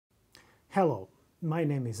Hello, my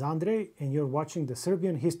name is Andrej and you're watching the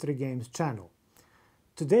Serbian History Games channel.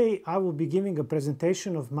 Today I will be giving a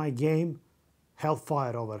presentation of my game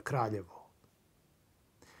Hellfire over Kraljevo.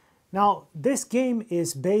 Now this game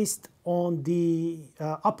is based on the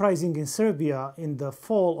uprising in Serbia in the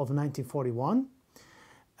fall of 1941.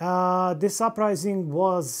 This uprising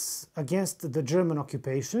was against the German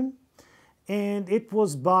occupation, and it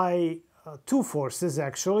was by two forces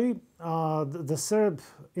actually. The Serb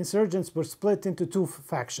insurgents were split into two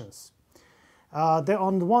factions. On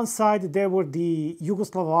the one side there were the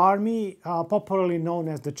Yugoslav army, popularly known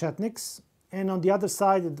as the Chetniks, and on the other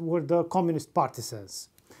side were the communist partisans.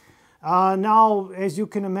 Now, as you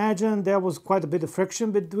can imagine, there was quite a bit of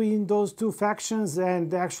friction between those two factions,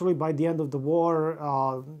 and actually by the end of the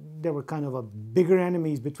war there were kind of a bigger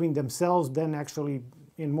enemies between themselves than actually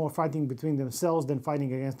in more fighting between themselves than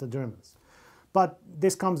fighting against the Germans. But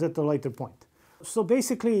this comes at a later point. So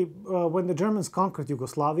basically, when the Germans conquered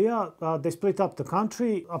Yugoslavia, they split up the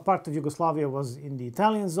country. A part of Yugoslavia was in the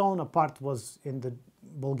Italian zone, a part was in the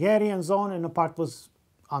Bulgarian zone, and a part was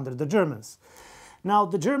under the Germans. Now,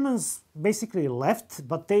 the Germans basically left,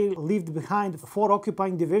 but they left behind 4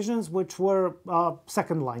 occupying divisions, which were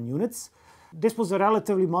second-line units. This was a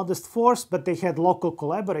relatively modest force, but they had local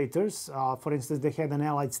collaborators. For instance, they had an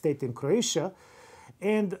allied state in Croatia.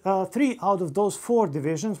 And 3 out of those 4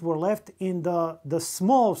 divisions were left in the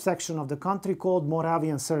small section of the country called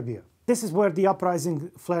Moravian Serbia. This is where the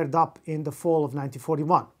uprising flared up in the fall of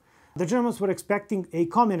 1941. The Germans were expecting a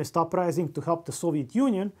communist uprising to help the Soviet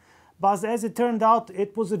Union, but as it turned out,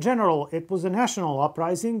 it was a national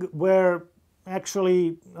uprising where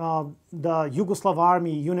actually the Yugoslav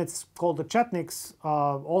army units called the Chetniks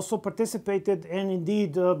also participated and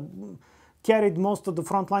indeed carried most of the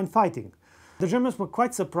frontline fighting. The Germans were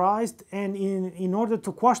quite surprised, and in order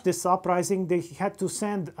to quash this uprising, they had to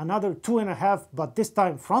send another 2.5, but this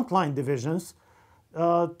time frontline divisions,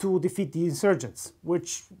 to defeat the insurgents,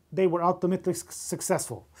 which they were ultimately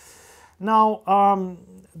successful. Now,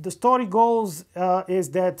 the story goes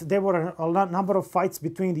is that there were a number of fights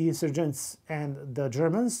between the insurgents and the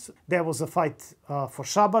Germans. There was a fight for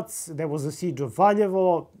Shabac, there was a siege of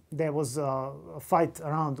Kraljevo, there was a fight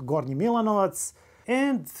around Gornji Milanovac,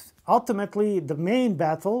 and ultimately the main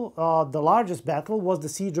battle, the largest battle, was the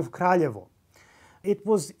siege of Kraljevo. It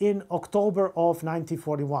was in October of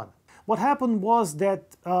 1941. What happened was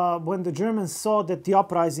that when the Germans saw that the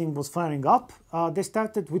uprising was flaring up, they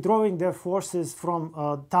started withdrawing their forces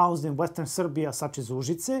from towns in western Serbia such as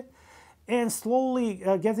Užice, and slowly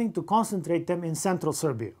getting to concentrate them in central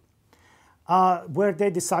Serbia, where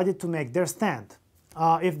they decided to make their stand.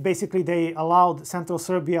 If basically they allowed central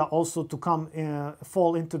Serbia also to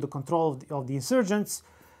fall into the control of the insurgents,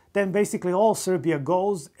 then basically all Serbia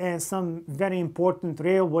goes, and some very important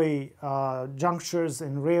railway junctures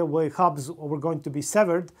and railway hubs were going to be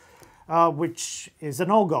severed, which is a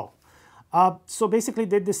no-go. So basically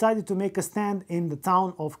they decided to make a stand in the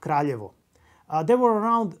town of Kraljevo. There were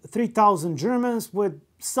around 3,000 Germans with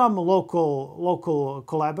some local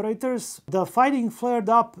collaborators. The fighting flared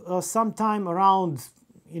up sometime around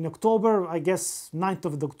in October. I guess 9th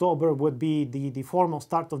of October would be the formal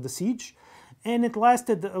start of the siege. And it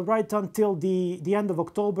lasted right until the end of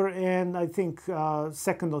October, and I think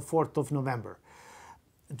 2nd or 4th of November.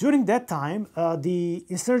 During that time, the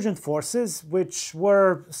insurgent forces, which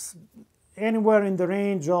were anywhere in the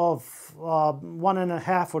range of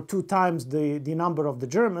 1.5 or 2 times the number of the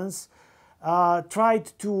Germans,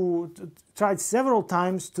 tried several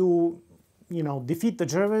times to, defeat the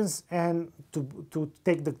Germans and to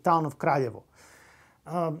take the town of Kraljevo.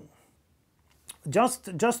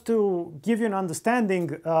 Just to give you an understanding,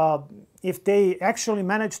 if they actually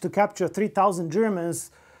managed to capture 3,000 Germans,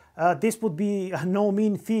 this would be no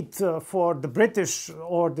mean feat for the British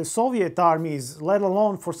or the Soviet armies, let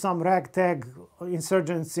alone for some ragtag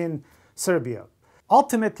insurgents in Serbia.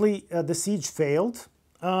 Ultimately, the siege failed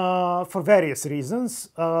for various reasons.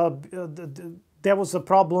 There was a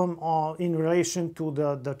problem in relation to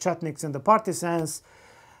the Chetniks and the partisans,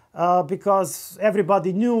 because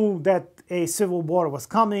everybody knew that a civil war was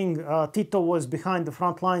coming. Tito was behind the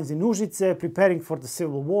front lines in Užice, preparing for the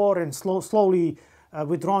civil war and slowly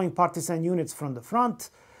withdrawing partisan units from the front.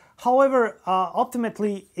 However,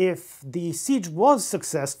 ultimately, if the siege was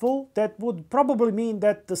successful, that would probably mean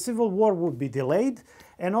that the civil war would be delayed,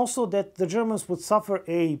 and also that the Germans would suffer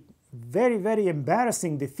a very, very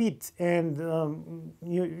embarrassing defeat, and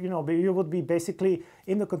you would be basically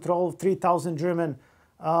in the control of 3,000 German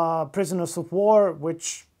prisoners of war,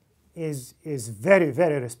 which is very,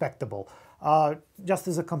 very respectable. Just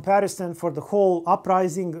as a comparison, for the whole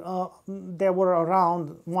uprising, there were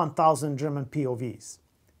around 1,000 German POVs.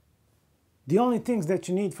 The only things that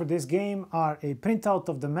you need for this game are a printout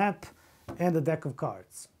of the map and a deck of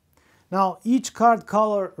cards. Now, each card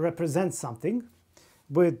color represents something,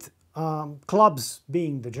 with clubs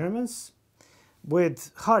being the Germans,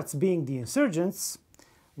 with hearts being the insurgents,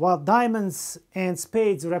 while diamonds and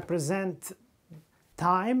spades represent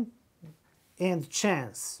time and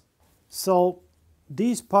chance. So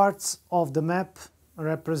these parts of the map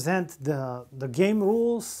represent the game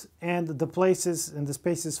rules and the places and the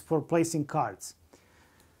spaces for placing cards.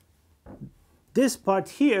 This part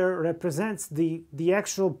here represents the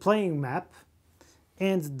actual playing map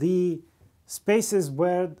and the spaces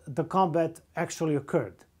where the combat actually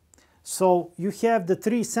occurred. So you have the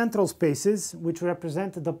three central spaces, which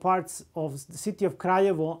represent the parts of the city of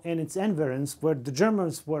Kraljevo and its environs where the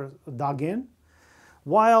Germans were dug in,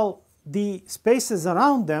 while the spaces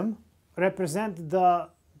around them represent the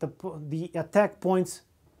attack points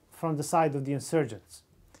from the side of the insurgents.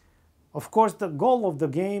 Of course, the goal of the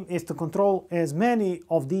game is to control as many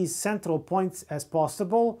of these central points as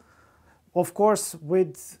possible. Of course,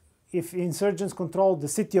 if insurgents control the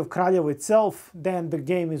city of Kraljevo itself, then the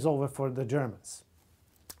game is over for the Germans.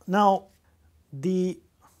 Now, the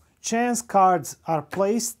chance cards are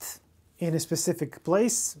placed in a specific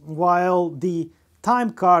place, while the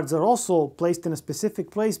time cards are also placed in a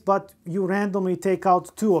specific place, but you randomly take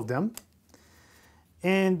out two of them.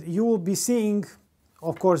 And you will be seeing,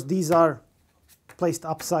 of course, these are placed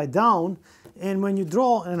upside down. And when you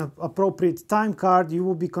draw an appropriate time card, you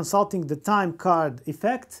will be consulting the time card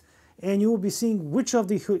effect, and you will be seeing which of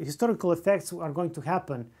the historical effects are going to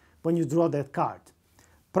happen when you draw that card.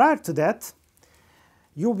 Prior to that,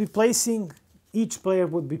 each player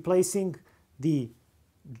would be placing the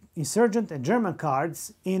insurgent and German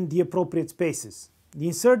cards in the appropriate spaces. The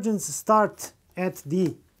insurgents start at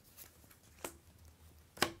the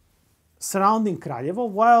surrounding Kraljevo,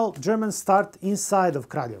 while Germans start inside of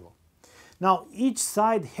Kraljevo. Now, each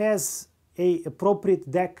side has an appropriate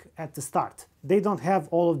deck at the start. They don't have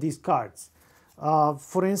all of these cards.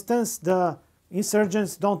 For instance, the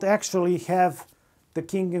insurgents don't actually have the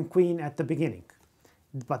king and queen at the beginning,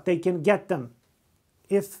 but they can get them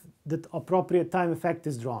if the appropriate time effect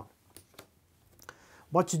is drawn.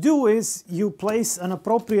 What you do is you place an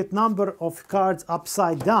appropriate number of cards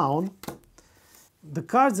upside down. The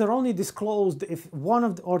cards are only disclosed if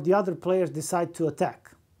one or the other players decide to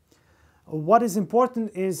attack. What is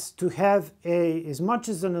important is to have as much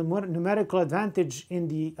as a numerical advantage in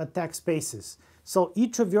the attack spaces. So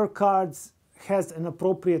each of your cards has an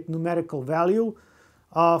appropriate numerical value.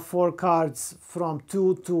 For cards from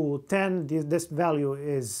 2 to 10, this value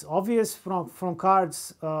is obvious. From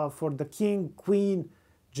cards for the king, queen,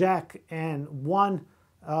 jack, and 1,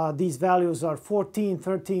 these values are 14,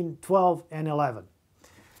 13, 12, and 11.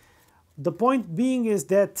 The point being is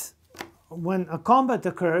that when a combat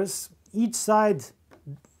occurs, each side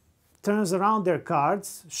turns around their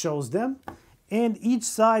cards, shows them, and each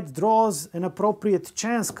side draws an appropriate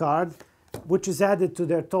chance card, which is added to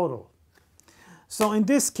their total. So in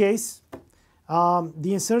this case,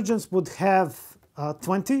 the insurgents would have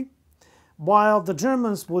 20, while the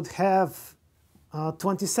Germans would have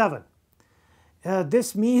 27.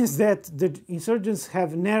 This means that the insurgents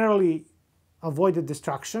have narrowly avoided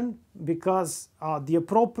destruction because the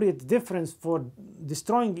appropriate difference for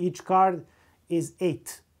destroying each card is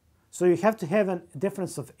 8. So you have to have a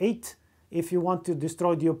difference of 8 if you want to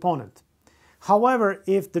destroy the opponent. However,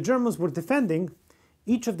 if the Germans were defending,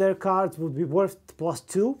 each of their cards would be worth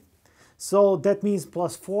 +2. So that means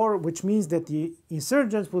 +4, which means that the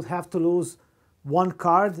insurgents would have to lose 1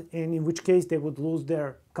 card, and in which case they would lose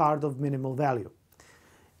their card of minimal value.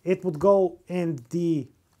 It would go in the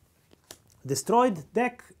destroyed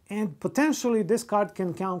deck, and potentially this card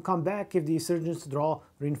can come back if the insurgents draw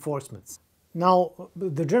reinforcements. Now,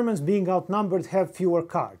 the Germans, being outnumbered, have fewer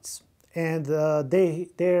cards, and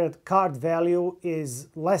their card value is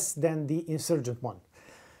less than the insurgent one.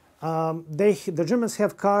 The Germans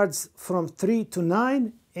have cards from 3 to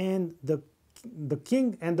 9, and the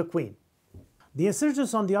king and the queen. The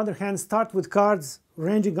insurgents, on the other hand, start with cards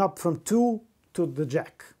ranging up from 2 to the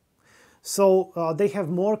jack. So they have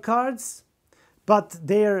more cards, but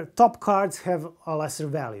their top cards have a lesser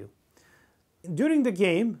value. During the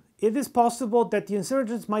game, it is possible that the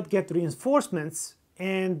insurgents might get reinforcements,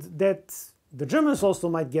 and that the Germans also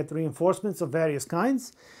might get reinforcements of various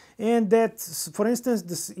kinds, and that, for instance,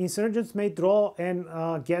 the insurgents may draw and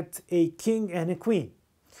get a king and a queen.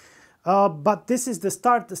 But this is the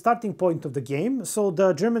starting point of the game. So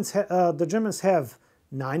the Germans have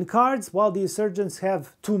 9 cards, while the insurgents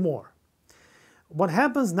have 2 more. What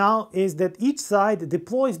happens now is that each side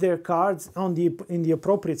deploys their cards in the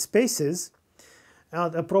appropriate spaces,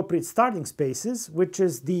 appropriate starting spaces, which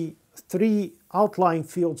is the 3 outlying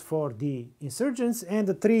fields for the insurgents and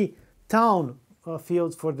the 3 town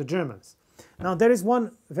fields for the Germans. Now there is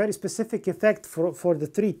one very specific effect for the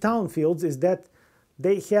 3 town fields, is that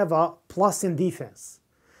they have a plus in defense.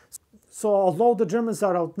 So although the Germans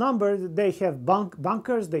are outnumbered, they have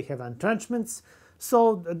bunkers, they have entrenchments,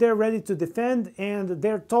 so they're ready to defend, and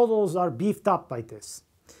their totals are beefed up by this.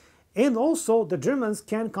 And also the Germans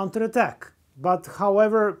can counterattack, but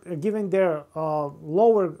however, given their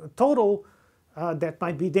lower total, that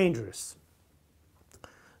might be dangerous.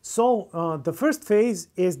 So the first phase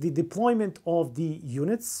is the deployment of the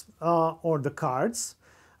units or the cards.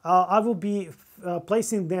 I will be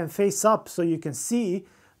placing them face up so you can see,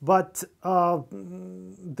 but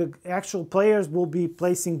the actual players will be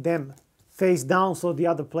placing them face down so the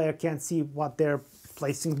other player can't see what they're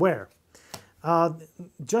placing where.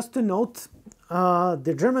 Just to note,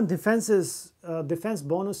 the German defense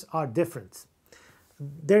bonus are different.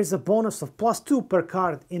 There's a bonus of +2 per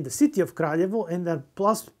card in the city of Kraljevo and a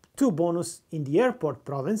 +2 bonus in the airport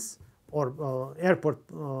province or airport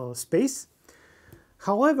space.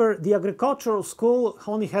 However, the agricultural school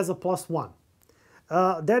only has a +1.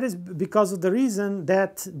 That is because of the reason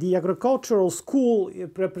that the agricultural school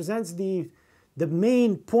represents the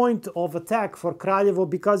main point of attack for Kraljevo,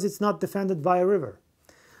 because it's not defended by a river.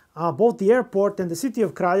 Both the airport and the city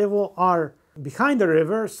of Kraljevo are behind the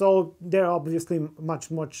river, so they're obviously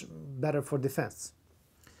much better for defense.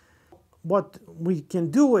 What we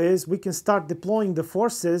can do is we can start deploying the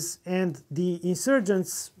forces, and the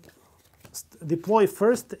insurgents deploy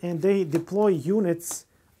first, and they deploy units.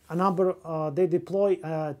 They deploy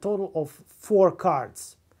a total of 4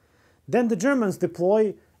 cards. Then the Germans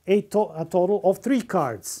deploy a total of 3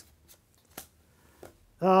 cards.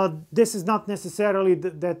 This is not necessarily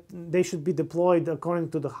that they should be deployed according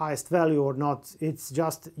to the highest value or not. It's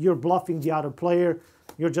just you're bluffing the other player.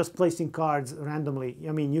 You're just placing cards randomly.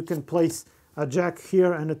 I mean, you can place a jack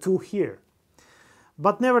here and a 2 here.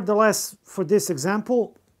 But nevertheless, for this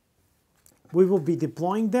example, we will be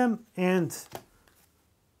deploying them, and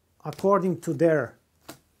according to their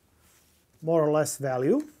more or less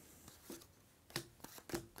value.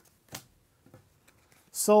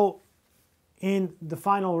 So in the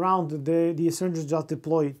final round, the insurgents just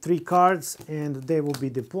deploy 3 cards, and they will be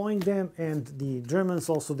deploying them, and the Germans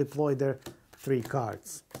also deploy their 3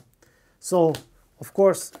 cards. So of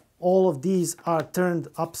course all of these are turned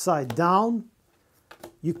upside down.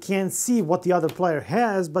 You can't see what the other player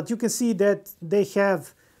has, but you can see that they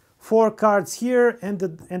have 4 cards here and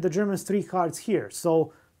the Germans 3 cards here.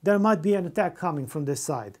 So there might be an attack coming from this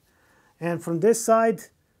side. And from this side,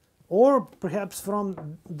 or perhaps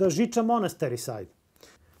from the Žiča monastery side.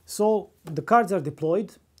 So the cards are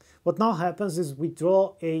deployed. What now happens is we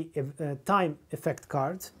draw a time effect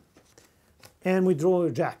card, and we draw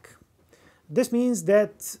a jack. This means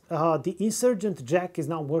that the insurgent jack is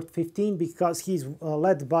now worth 15 because he's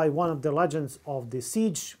led by one of the legends of the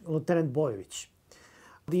siege, Lieutenant Bojović.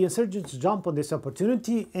 The insurgents jump on this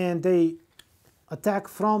opportunity, and they attack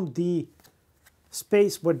from the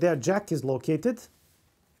space where their jack is located,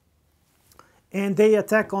 and they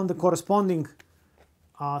attack on the corresponding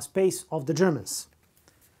space of the Germans.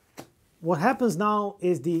 What happens now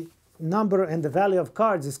is the number and the value of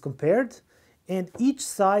cards is compared, and each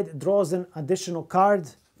side draws an additional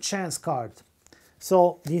card, chance card.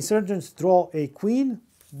 So the insurgents draw a queen,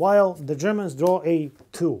 while the Germans draw a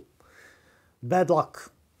 2. Bad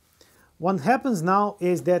luck. What happens now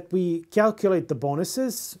is that we calculate the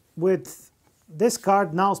bonuses with this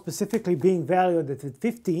card now specifically being valued at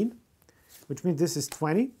 15, which means this is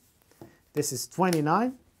 20, this is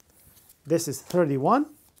 29, this is 31,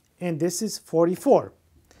 and this is 44.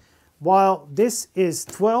 While this is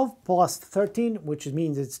 12 plus 13, which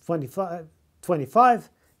means it's 25,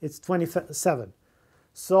 it's 27.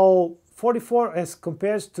 So 44 as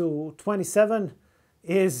compared to 27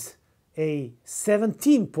 is a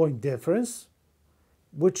 17-point difference,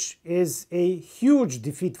 which is a huge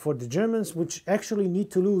defeat for the Germans, which actually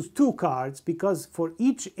need to lose 2 cards, because for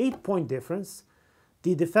each 8-point difference,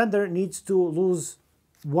 the defender needs to lose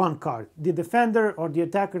 1 card. The defender or the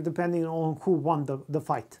attacker, depending on who won the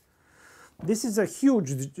fight. This is a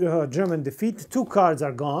huge German defeat. 2 cards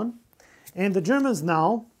are gone, and the Germans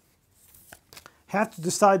now have to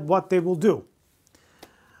decide what they will do.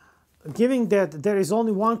 Given that there is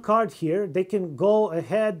only 1 card here, they can go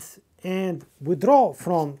ahead and withdraw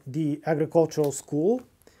from the agricultural school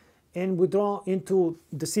and withdraw into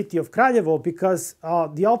the city of Kraljevo because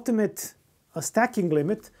the ultimate stacking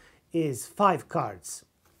limit is 5 cards.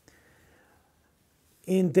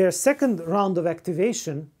 In their second round of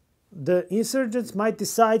activation, the insurgents might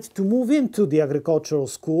decide to move into the agricultural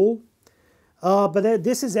school, but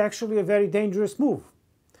this is actually a very dangerous move.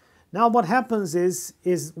 Now what happens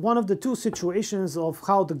is one of the two situations of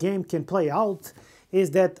how the game can play out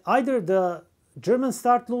is that either the Germans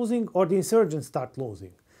start losing or the insurgents start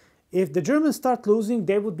losing. If the Germans start losing,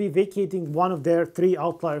 they would be vacating one of their 3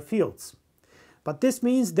 outlier fields. But this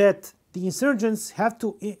means that the insurgents have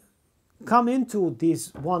to come into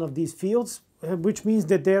one of these fields, which means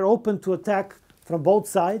that they're open to attack from both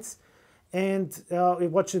sides. And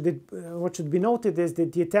what should be noted is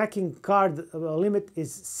that the attacking card limit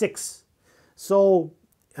is 6. So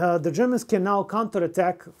the Germans can now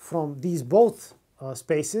counterattack from these both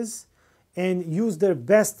spaces and use their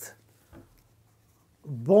best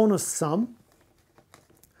bonus sum,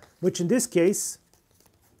 which in this case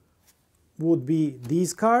would be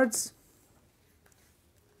these cards,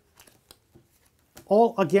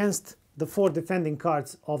 all against the 4 defending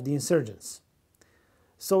cards of the insurgents.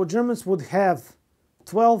 So Germans would have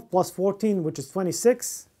 12 plus 14, which is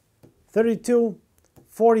 26, 32,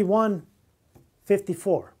 41,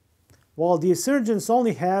 54, while the insurgents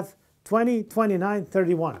only have 20, 29,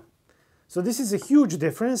 31. So this is a huge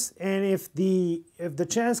difference, and if the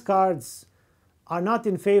chance cards are not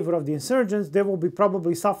in favor of the insurgents, they will be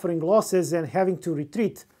probably suffering losses and having to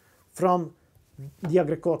retreat from the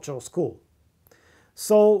agricultural school.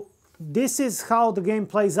 So this is how the game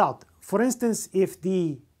plays out. For instance, if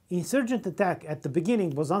the insurgent attack at the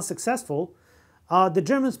beginning was unsuccessful, the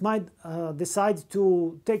Germans might decide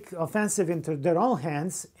to take offensive into their own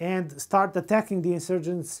hands and start attacking the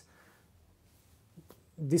insurgents,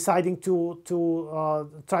 deciding to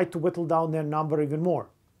try to whittle down their number even more.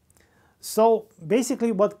 So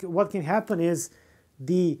basically what can happen is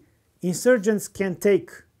the insurgents can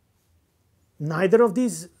take neither of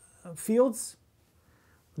these fields.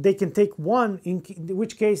 They can take one, in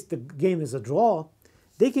which case the game is a draw.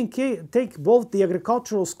 They can take both the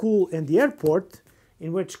agricultural school and the airport,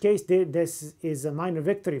 in which case this is a minor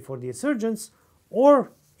victory for the insurgents,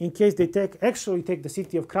 or in case they actually take the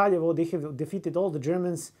city of Kraljevo, they have defeated all the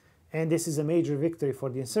Germans, and this is a major victory for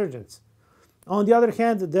the insurgents. On the other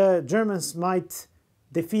hand, the Germans might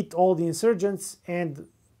defeat all the insurgents and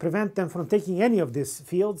prevent them from taking any of these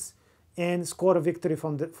fields and score a victory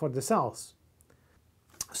for themselves.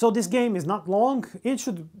 So this game is not long. It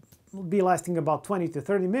should be lasting about 20 to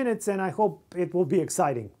 30 minutes, and I hope it will be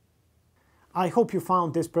exciting. I hope you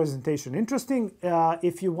found this presentation interesting.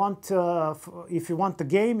 If you want the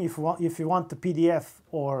game, if you want the PDF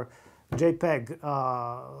or JPEG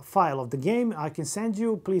file of the game, I can send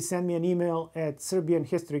you. Please send me an email at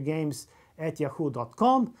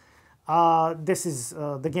serbianhistorygames@yahoo.com.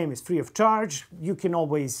 The game is free of charge. You can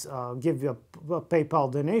always give a PayPal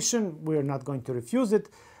donation. We're not going to refuse it.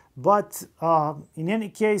 But in any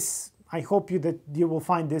case, I hope that you will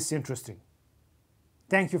find this interesting.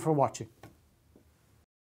 Thank you for watching.